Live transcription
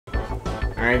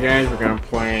Alright guys, we're gonna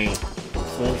play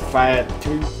Fight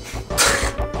 2.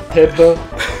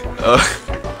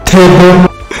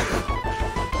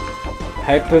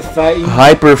 Hyper fighting.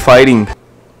 Hyper fighting.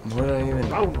 What did I even?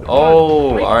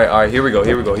 Oh, alright, here we go. Oh,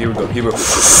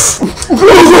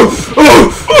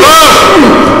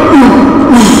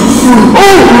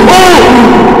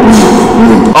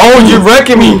 you're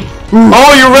wrecking me!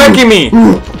 Oh, you're wrecking me!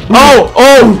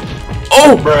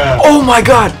 Oh my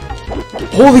god!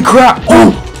 Holy crap!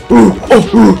 No!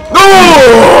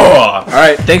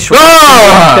 Alright, thanks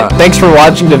for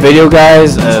watching the video,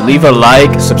 guys. Leave a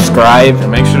like, subscribe,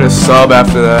 And make sure to sub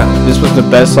after that. This was the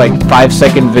best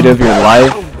 5-second video of your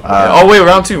life. Oh wait,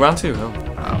 round two. Oh.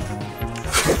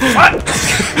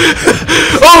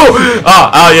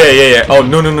 Yeah. Oh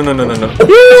no.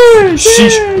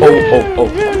 Sheesh. Oh.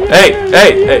 Hey.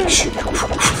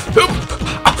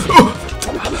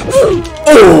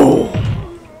 Oh.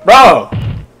 Bro,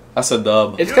 That's a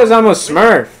dub. it's because I'm a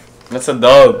Smurf. That's a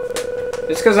dub.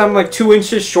 It's because I'm like 2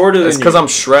 inches shorter than you. It's because I'm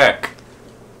Shrek.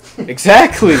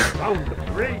 Exactly. What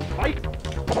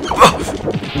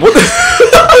the?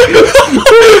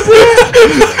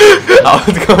 I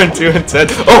was going too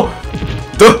intense. Oh!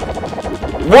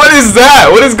 What is that?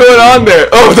 What is going on there?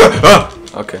 Oh!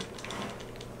 Okay.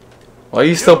 Why are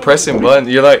you still pressing buttons?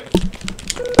 You're like...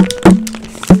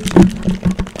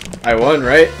 I won,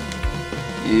 right?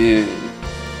 Yeah.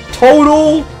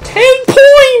 Total 10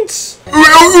 points!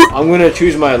 I'm gonna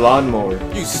choose my lawnmower.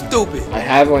 You stupid. I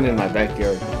have one in my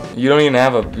backyard. You don't even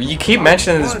have a... You keep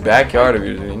mentioning this backyard of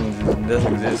yours. It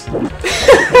doesn't exist.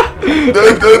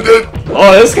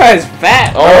 Oh, this guy's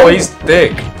fat, bro. Oh, he's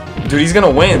thick. Dude, he's gonna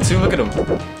win, too. Look at him.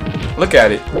 Look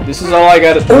at it. This is all I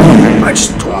gotta do. I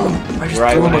just threw him.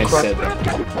 Right when I said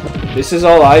that. This is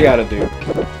all I gotta do.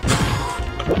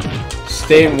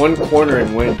 Stay in one corner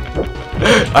and win.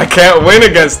 I can't win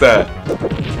against that.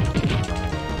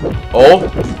 Oh.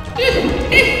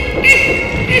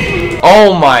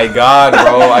 Oh my god,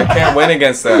 bro. I can't win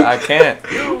against that. I can't.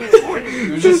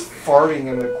 He was just farting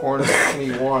in the corner and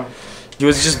he won. He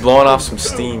was just blowing off some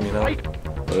steam, you know?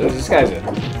 This guy's a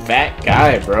fat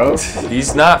guy, bro.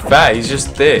 He's not fat. He's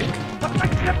just thick.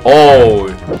 Oh.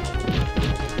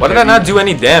 Why did I not do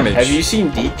any damage? Have you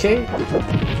seen DK?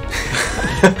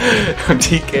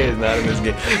 DK is not in this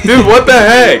game. Dude, what the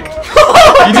heck?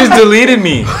 You just deleted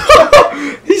me.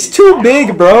 He's too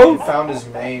big, bro. Found his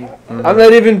main. I'm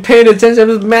not even paying attention. I'm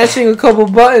just mashing a couple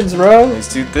buttons, bro. He's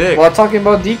too thick. While talking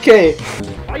about DK.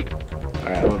 Alright,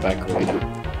 I went back away now.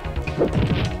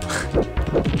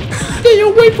 Stay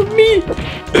away from me!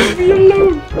 Leave me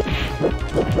alone!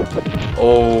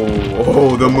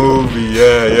 Oh, the movie.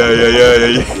 Yeah.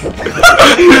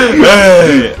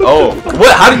 Hey. Oh,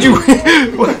 what? How did you?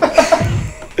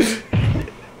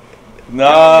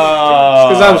 Nah.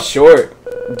 Because I'm short.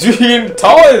 Dude, you're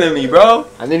taller than me, bro.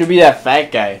 I need to be that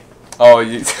fat guy. Oh,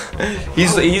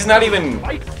 he's not even.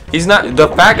 He's not. The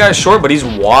fat guy's short, but he's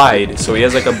wide, so he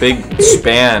has like a big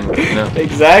span. You know?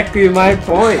 Exactly my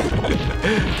point.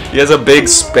 He has a big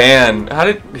span. How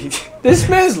did he? This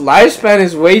man's lifespan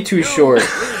is way too short.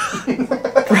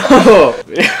 Bro.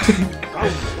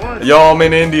 Yo, I'm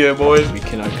in India, boys. We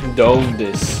cannot condone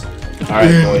this.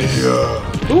 Alright, boys.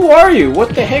 Who are you?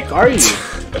 What the heck are you?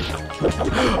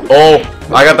 Oh,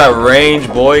 I got that range,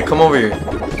 boy. Come over here.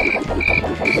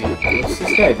 What's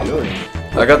this guy doing?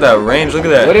 I got that range. Look at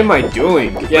that. What am I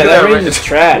doing? Yeah, at that that range range. is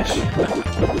trash.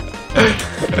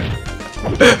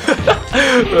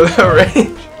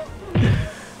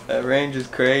 That range is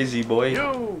crazy, boy.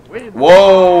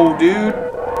 Whoa, dude.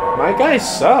 My guy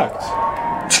sucks.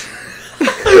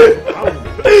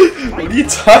 What are you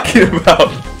talking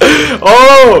about?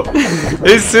 Oh,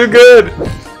 he's too good.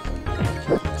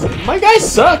 My guy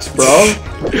sucks, bro.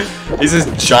 He's this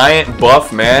giant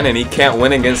buff man, and he can't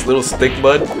win against little stick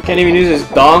bud. Can't even use his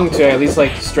dong to at least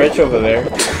like stretch over there.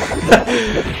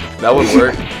 That would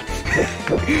work.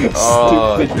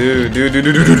 Oh, dude.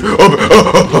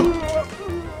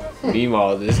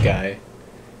 Meanwhile, this guy.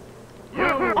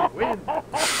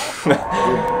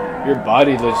 Your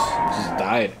body just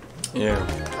died. Yeah.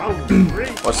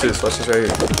 Watch this right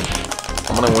here.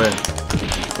 I'm gonna win.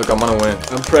 Look, I'm gonna win.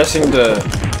 I'm pressing the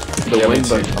win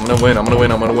button. I'm gonna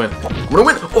win.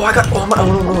 Oh, I got. Oh, I'm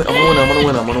gonna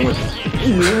win.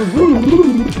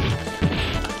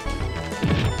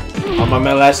 I'm on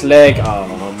my last leg. Oh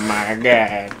my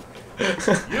god.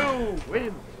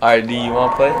 Alright, D, you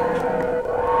wanna play?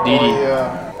 Didi.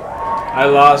 Yeah. I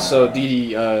lost, so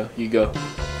Didi, you go.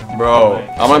 Bro,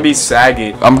 I'm gonna be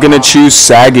Saget. I'm gonna choose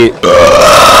Saget.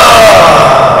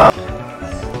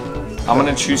 I I'm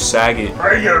gonna choose Saget.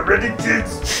 Are you ready,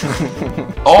 kids?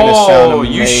 Oh,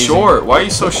 you amazing. short. Why are you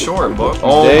so short, bro?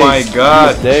 Oh Days. my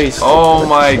god. Days. Oh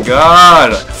my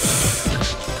god.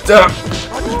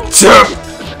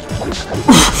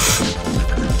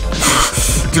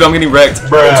 Dude, I'm getting wrecked.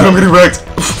 Dude, I'm getting wrecked.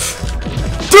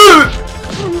 Dude!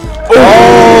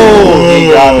 Oh, he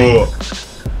got me.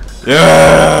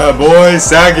 Yeah, boy,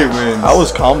 Saget wins. I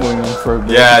was comboing him for a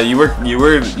bit. Yeah, you were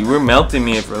melting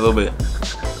me for a little bit.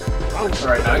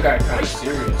 Alright, now I got kind of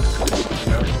serious.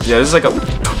 Yeah, this is like a.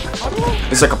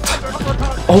 It's like a.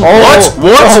 Oh, What?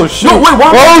 What? Oh, shoot. No, wait,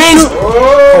 what? Oh, Games? shoot.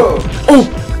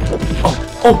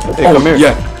 Hey, Oh, come here.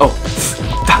 yeah. Oh.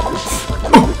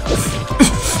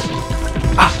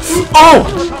 Oh!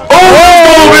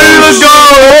 Oh, baby, let's go!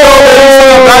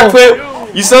 Backflip.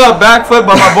 You saw a backflip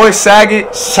by my boy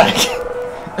Saget. Saget.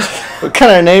 What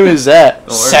kind of name is that?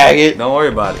 Saget. Don't worry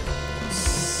about it.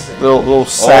 Little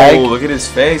sag. Oh, look at his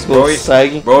face, bro. Little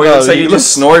saggy. Bro, he No, looks like he he looks-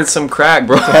 just snorted some crack,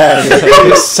 bro. Yeah,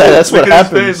 that's what Look at his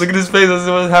happens. face. Look at his face. That's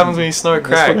what happens when you snort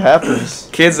That's crack. what happens.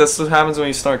 Kids, that's what happens when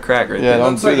you snort crack right Yeah, there.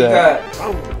 don't Looks do like you that.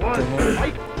 got.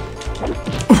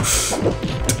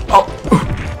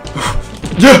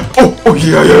 Yeah. Oh,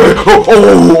 yeah.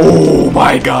 Oh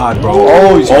my God, bro.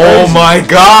 Oh, he's Oh crazy. my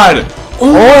God.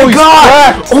 Oh my he's God.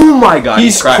 cracked. Oh my God.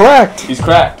 He's cracked. He's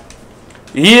cracked.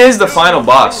 He is the final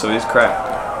boss, so he's cracked.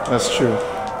 That's true.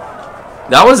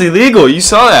 That was illegal. You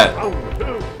saw that.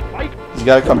 You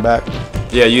gotta come back.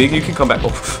 Yeah, you can come back.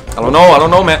 Oh, I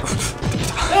don't know, man.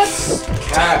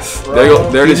 Cat, bro. There you go.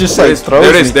 There it He is. just, There like, it is. throws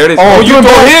There it is. me. There it is. Oh, Oh, you you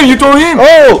throw don't- him. You throw him.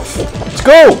 Oh, let's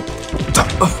go.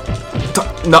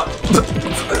 No.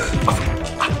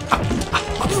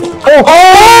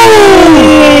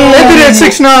 Oh, ended at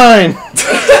 6-9.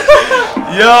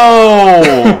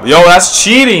 Yo, that's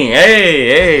cheating.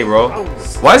 Hey, bro.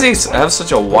 Why does he have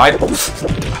such a wide?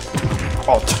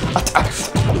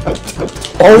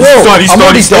 Oh, whoa. He's I'm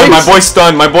already stunned. My dazed.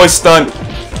 boy's stunned.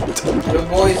 The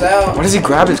boy's out. Why does he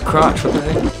grab his crotch? What the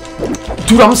heck?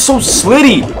 Dude, I'm so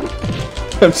slitty.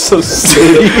 I'm so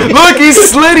silly. Look, he's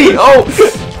slitty. Oh.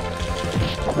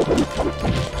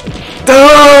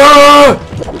 Duh.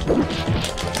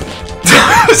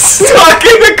 Stuck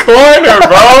in the corner,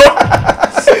 bro.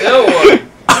 Still won.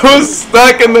 I was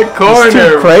stuck in the It's corner.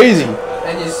 too crazy.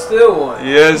 And you still won.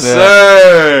 Yes, Yeah.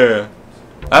 sir.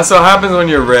 That's what happens when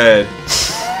you're red.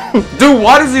 Dude,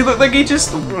 why does he look like he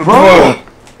just... Bro.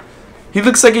 He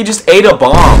looks like he just ate a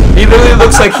bomb. He literally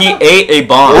looks like he ate a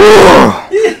bomb.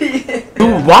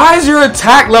 Dude, why is your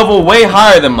attack level way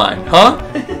higher than mine? Huh?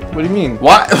 What do you mean?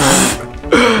 Why?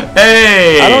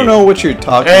 Hey. I don't know what you're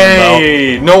talking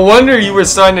Hey, no wonder you were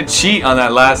starting to cheat on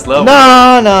that last level.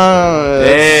 about. No.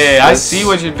 Hey, I see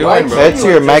what you're doing, bro. That's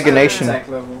your imagination. Attack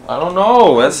level. I don't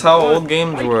know. That's how old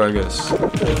games were, I guess.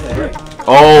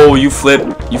 Oh, you flip.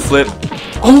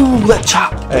 Oh, that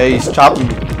chop. Hey, he's chopping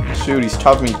me. Shoot, he's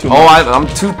chopping me too much. Oh, I'm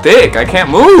too thick. I can't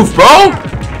move, bro.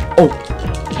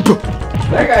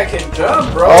 That guy can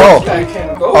jump, bro. Oh. That guy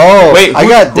can go. Oh, Wait, I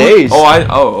got dazed.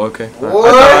 Oh, okay. I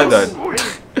thought I died.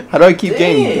 How do I keep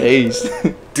getting Dang. dazed?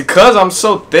 Because I'm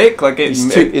so thick, like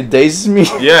it dazes me.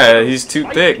 yeah, he's too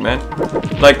thick, man.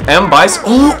 Like Bison.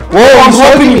 Oh, Whoa, I'm he's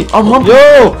humping hugging me. I'm humping.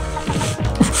 Yo!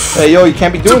 Hey, yo, you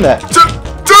can't be doing that.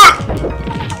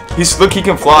 Look, he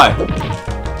can fly.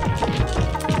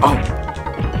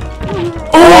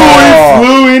 Oh, he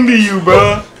flew into you,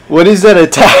 bro. What is that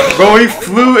attack? Bro, he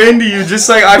flew into you just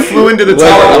like I flew into the What-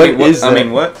 tower. what I mean, is that?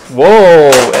 what?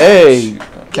 Whoa, hey.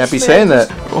 Can't be saying that.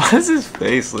 Why does his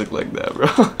face look like that, bro?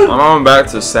 I'm on back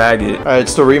to Saget. Alright,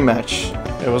 it's the rematch.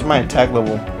 It was my attack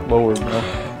level lower, bro.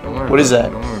 What is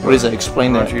that? What is that?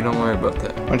 Explain that. Don't worry about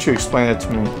that. Why don't you explain that to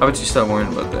me? How about you stop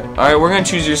worrying about that? Alright, we're gonna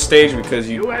choose your stage because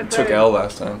you took L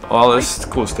last time. Oh, this is a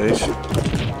cool stage.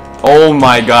 Oh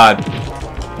my god.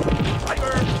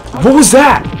 What was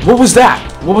that? What was that?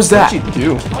 What'd you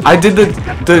do? I did the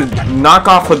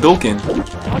knockoff Hadouken.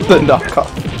 The knockoff.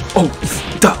 Oh,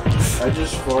 duh. I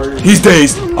just farted. He's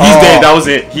dazed. He's dazed. That was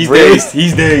it. He's Really? dazed.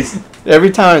 He's dazed. Every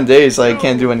time in days, I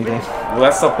can't do anything. Well,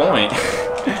 that's the point.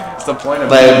 That's the point of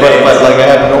But it. like I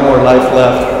have no more life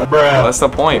left. That's the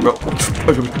point, bro.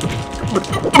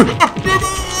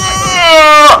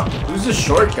 Who's the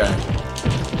short guy?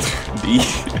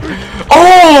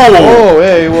 Oh! Oh,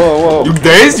 hey, whoa. You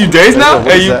dazed? You dazed now?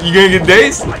 What Hey, is that? you gonna get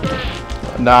dazed?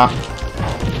 Nah.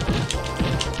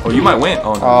 Oh, you might win.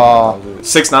 Oh, no. Oh,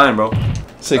 6-9, bro.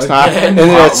 6-9. Again? And then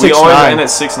at We always 6-9. end at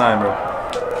 6-9, bro.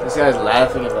 This guy's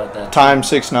laughing about that. Time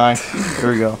 6-9.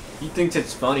 Here we go. He thinks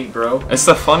it's funny, bro. It's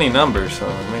a funny number, so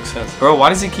it makes sense. Bro, why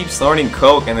does he keep snorting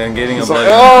coke and then getting a blood?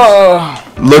 Oh!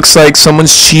 Looks like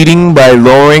someone's cheating by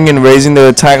lowering and raising their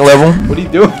attack level. What are you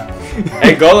doing?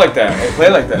 Hey, go like that. Hey, play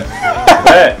like that.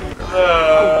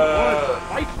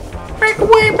 Break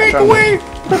away, break away.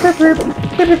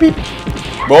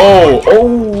 Whoa.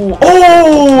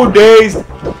 Oh, dazed.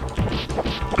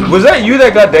 Was that you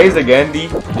that got dazed again, D?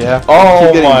 Yeah.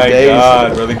 Oh my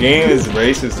god, bro. The game is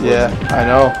racist. Yeah, I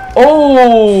know.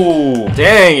 Oh.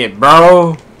 Dang it,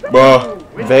 bro. Bro.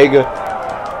 Vega.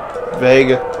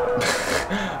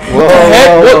 What the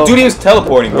heck? Look, dude, he was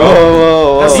teleporting, bro.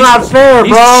 Whoa. That's not fair,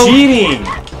 He's bro. cheating.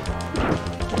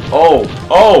 Oh.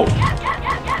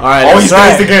 Alright, Oh, he's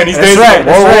dazed again. He's dazed again.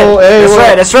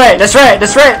 That's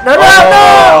right. No.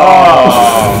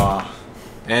 Oh.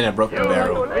 And I broke the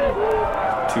barrel.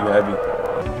 Too heavy.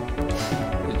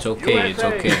 It's okay.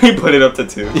 He put it up to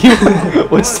 2.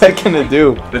 What's that gonna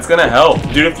do? It's gonna help.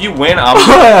 Dude, if you win, I'm...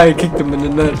 I kicked him in the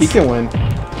nuts. He can win.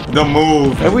 The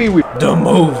move. And we The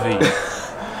movie.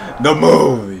 The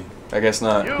movie. I guess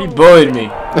not. He bullied me.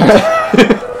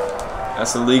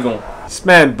 That's illegal. This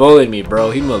man bullied me,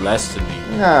 bro. He molested me.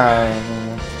 Nah.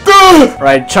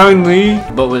 Right, Chung-Li,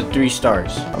 but with 3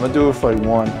 stars. I'm gonna do it for like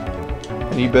 1.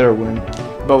 And he better win.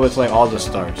 But with like all the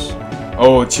stars.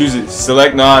 Oh, choose it.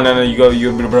 Select. No. You go.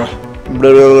 Blah.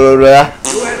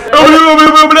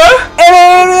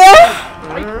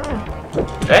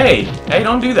 Hey,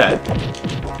 don't do that.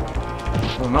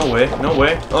 Oh, no way.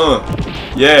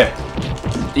 Yeah.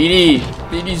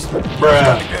 DD's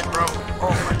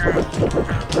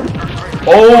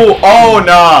Oh,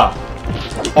 nah.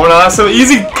 That's so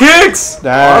easy kicks.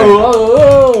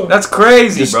 Dang. That's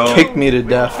crazy, Just bro. kicked me to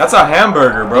death. That's a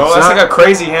hamburger, bro. It's That's not- like a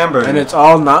crazy hamburger. and it's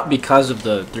all not because of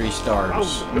the 3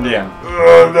 stars. Yeah.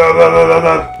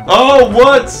 Oh,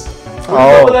 what?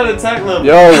 Oh. What that attack level?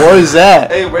 Yo, what is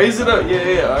that? Hey, raise it up.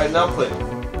 Yeah. All right, now play.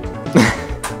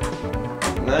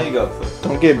 Now you got play.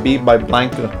 Don't get beat by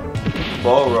Blanca.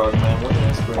 Balrog, man. What an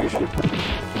inspiration.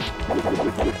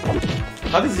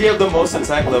 How does he have the most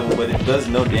attack level, but it does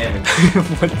no damage?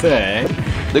 What the heck?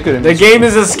 Look at him. The game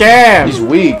is a scam. He's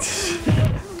weak.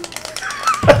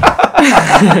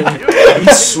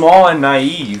 He's small and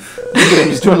naive. Look at him.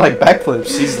 He's doing like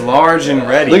backflips. He's large and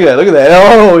ready. Look at that.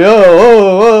 Oh,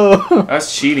 yo.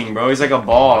 That's cheating, bro. He's like a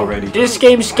ball already. This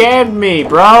game scammed me,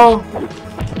 bro.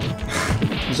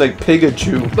 He's like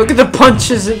Pikachu. Look at the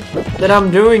punches that I'm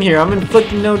doing here. I'm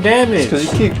inflicting no damage. Because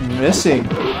you keep missing.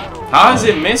 How is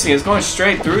it missing? It's going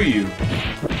straight through you.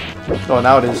 Oh,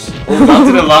 now it is. That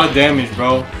did a lot of damage,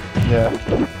 bro. Yeah.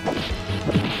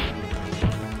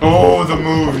 Oh, the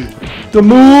movie. The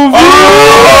movie!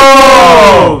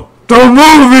 Oh! The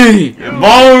movie!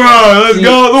 Balrog, let's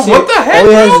go. Look, what the heck, All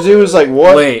he has bro? to do is like,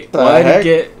 what Wait, the why did heck? he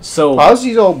get so... How's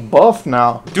he all buff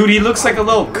now? Dude, he looks like a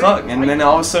little cuck, and then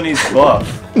all of a sudden he's buff.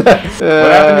 What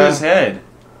happened to his head?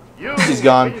 He's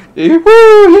gone. Woo,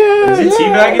 yeah, Is he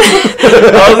yeah. teabagging?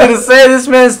 I was gonna say, this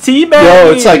man's teabagging.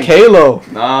 Yo, it's like Halo.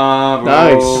 Nah, bro.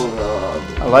 Nice.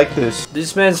 I like this.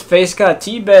 This man's face got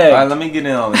teabagged. Alright, let me get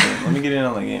in on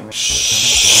the game.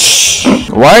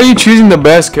 Why are you choosing the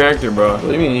best character, bro? What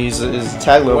do you mean? His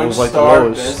tag level is like the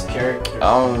lowest. character.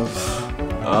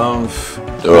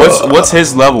 What's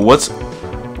his level? What's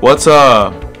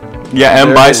yeah, M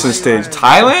There Bison it is. stage.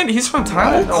 Thailand? He's from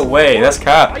Thailand? No way, that's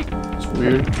cap. It's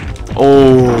weird.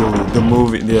 Oh, the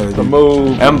movie. Yeah, The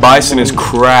move. M Bison is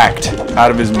cracked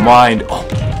out of his mind. Oh.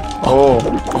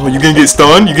 Oh, you gonna get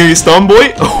stunned? You gonna get stunned,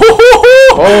 boy?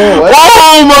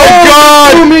 Oh, my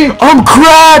god! I'm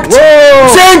cracked! Whoa.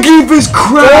 Zangief is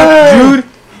cracked, dude!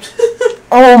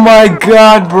 Oh my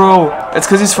god, bro. It's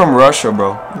because he's from Russia,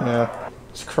 bro. Yeah.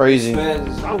 It's crazy.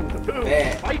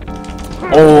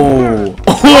 Oh.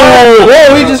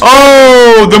 Whoa, he just.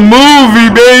 Oh, the movie,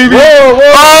 baby! Whoa,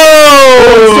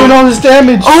 He's doing Oh! all this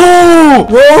damage. Oh!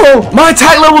 Whoa. My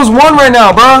attack level is 1 right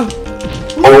now, bro.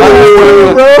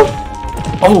 Bro.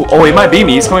 Oh, he might beat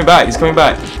me. He's coming back.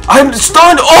 I'm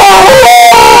stunned. Oh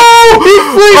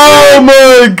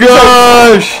my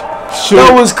gosh. Shoot.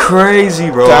 That was crazy,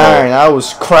 bro. Dang, that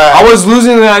was crap. I was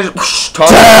losing and I just...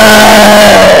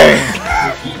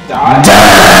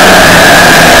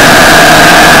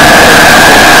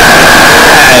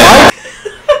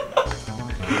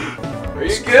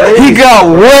 He got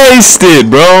wasted,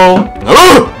 bro.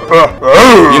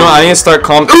 You know, I need to start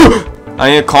calm.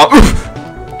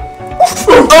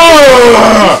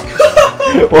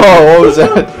 Whoa, what was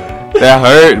that? That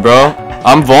hurt, bro.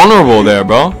 I'm vulnerable there,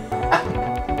 bro.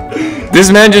 This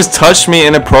man just touched me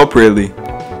inappropriately.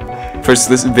 For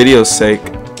this video's sake.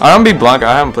 I don't be Blanca.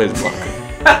 I haven't played as Blanca.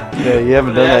 Yeah, you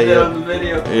haven't done that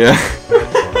yet. Yeah.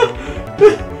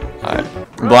 Alright.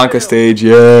 Blanca stage.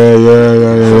 Yeah.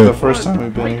 The first time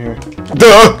we've been here.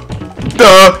 Duh.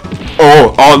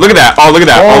 Oh, look at that. Look at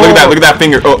that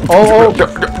finger. Oh.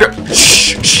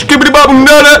 skibbity bop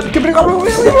nada.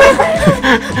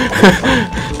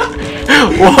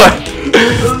 What?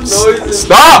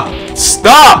 Stop!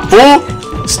 Stop, fool!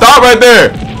 Stop right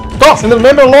there! Stop! In the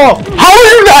middle law. How are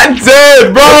you not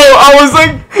dead, bro? I was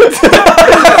like,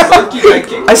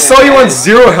 I saw you on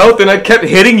 0 health and I kept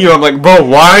hitting you. I'm like, bro,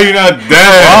 why are you not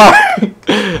dead?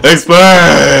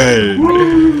 Explain!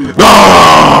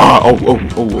 Ah! Oh.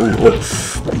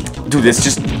 Dude, it's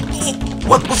just.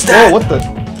 What's that? Whoa, what the?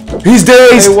 He's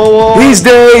dazed! Hey, whoa. He's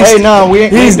dazed! Hey, no, we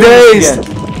ain't. He's doing this dazed!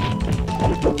 again.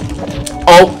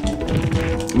 Oh!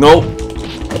 Nope.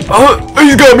 Oh,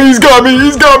 he's got me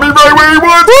right where he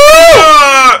wants!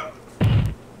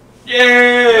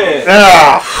 Yeah!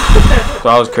 Ah!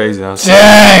 That was crazy.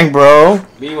 Dang, bro.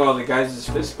 Meanwhile, the guy's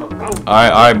just fist pump.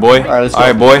 Alright, boy. Alright, let's go.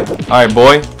 Alright,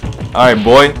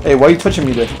 boy. Hey, why are you touching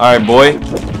me there? Alright, boy.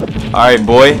 Alright,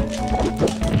 boy.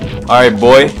 Alright,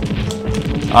 boy.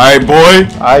 Alright, boy.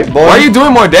 Alright, boy. Why are you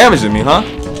doing more damage than me, huh?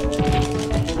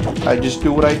 I just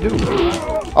do what I do.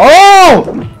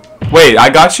 Oh! Wait, I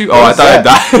got you? Oh, I thought I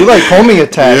died. You like homing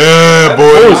attack. Yeah,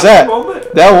 boy. What was that?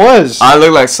 That was. I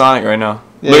look like Sonic right now.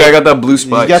 Yeah. Look, I got that blue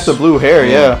spikes. You got the blue hair,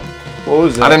 yeah. What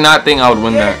was that? I did not think I would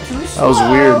win that. That was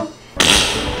weird.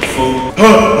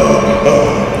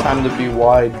 Time to be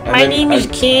wide. My name is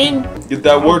King. Get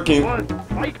that working.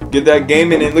 Get that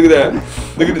game in it. Look at that.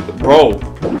 Look at it. Bro.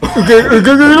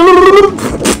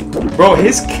 Bro,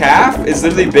 his calf is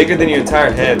literally bigger than your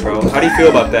entire head, bro. How do you feel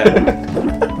about that?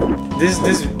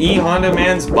 This E Honda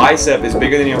man's bicep is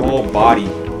bigger than your whole body.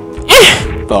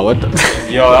 Oh, what the?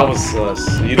 Yo, that was sus.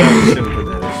 You shouldn't put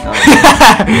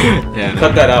that in. Yeah,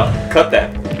 Cut that out. Cut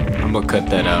that. I'm gonna cut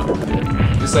that out.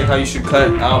 Just like how you should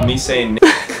cut out me saying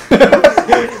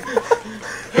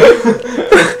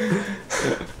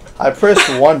I pressed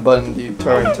one button the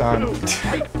entire time.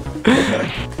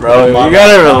 Bro, you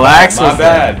gotta relax. My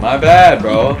bad,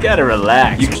 bro. You gotta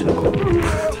relax.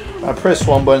 I pressed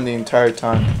one button the entire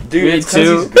time. Dude, Me it's 'cause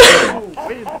too. he's good.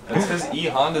 That's because E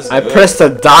Honda's good. I pressed the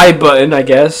die button, I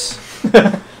guess.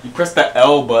 You pressed the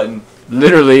L button.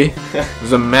 Literally.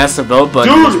 There's a massive L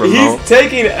button. in this Dude, remote. he's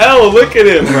taking L. Look at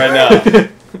him right now.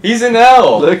 He's an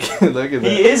L. Look at that.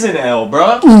 He is an L,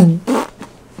 bro.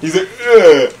 He's like,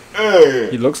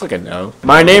 He looks like a no.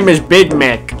 My name is Big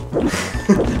Mac.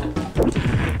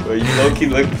 Well, you low-key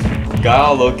look.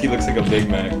 Guile low-key looks like a Big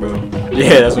Mac, bro.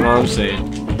 Yeah, that's what I'm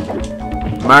saying.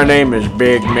 My name is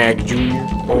Big Mac Jr.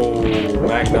 Oh,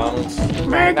 McDonald's.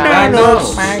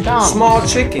 McDonald's. Small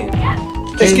chicken.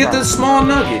 Just get the small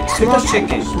nugget. Small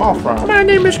chicken. Small fry. My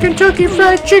name is Kentucky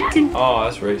Fried Chicken. Oh,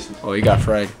 that's racist. Oh, you got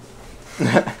fried.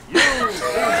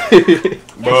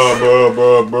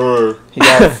 Brr. He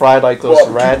got fried like those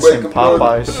rats in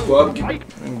Popeyes.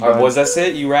 Alright, boys, that's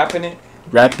it? You rapping it?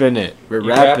 Rapping it. We're You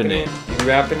rapping it. You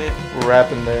rapping it? We're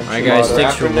rapping there. Alright guys,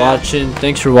 thanks for Rapping it. watching.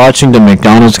 Thanks for watching the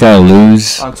McDonald's Gotta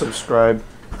Lose. Unsubscribe.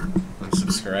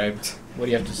 Unsubscribed. What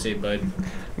do you have to say, bud?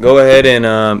 Go ahead and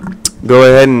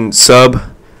sub.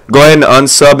 Go ahead and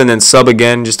unsub and then sub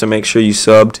again just to make sure you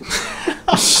subbed.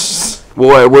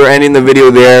 Well, we're ending the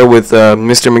video there with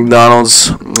Mr.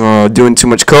 McDonald's doing too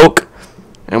much coke.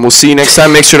 And we'll see you next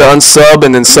time. Make sure to unsub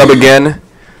and then sub again.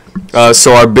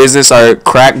 So our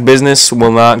crack business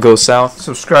will not go south.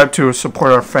 Subscribe to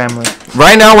support our family.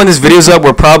 Right now when this video's up,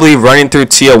 we're probably running through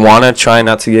Tijuana trying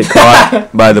not to get caught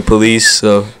by the police.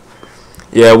 So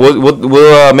yeah,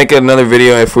 we'll make another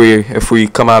video if we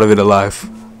come out of it alive.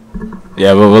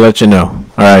 Yeah, we'll let you know.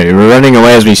 Alright, we're running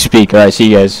away as we speak. Alright, see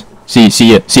you guys. See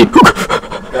ya.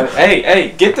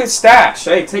 Hey, get the stash.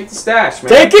 Hey, take the stash, man.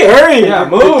 Take it, hurry. Yeah,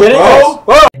 move, bro.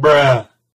 Bruh.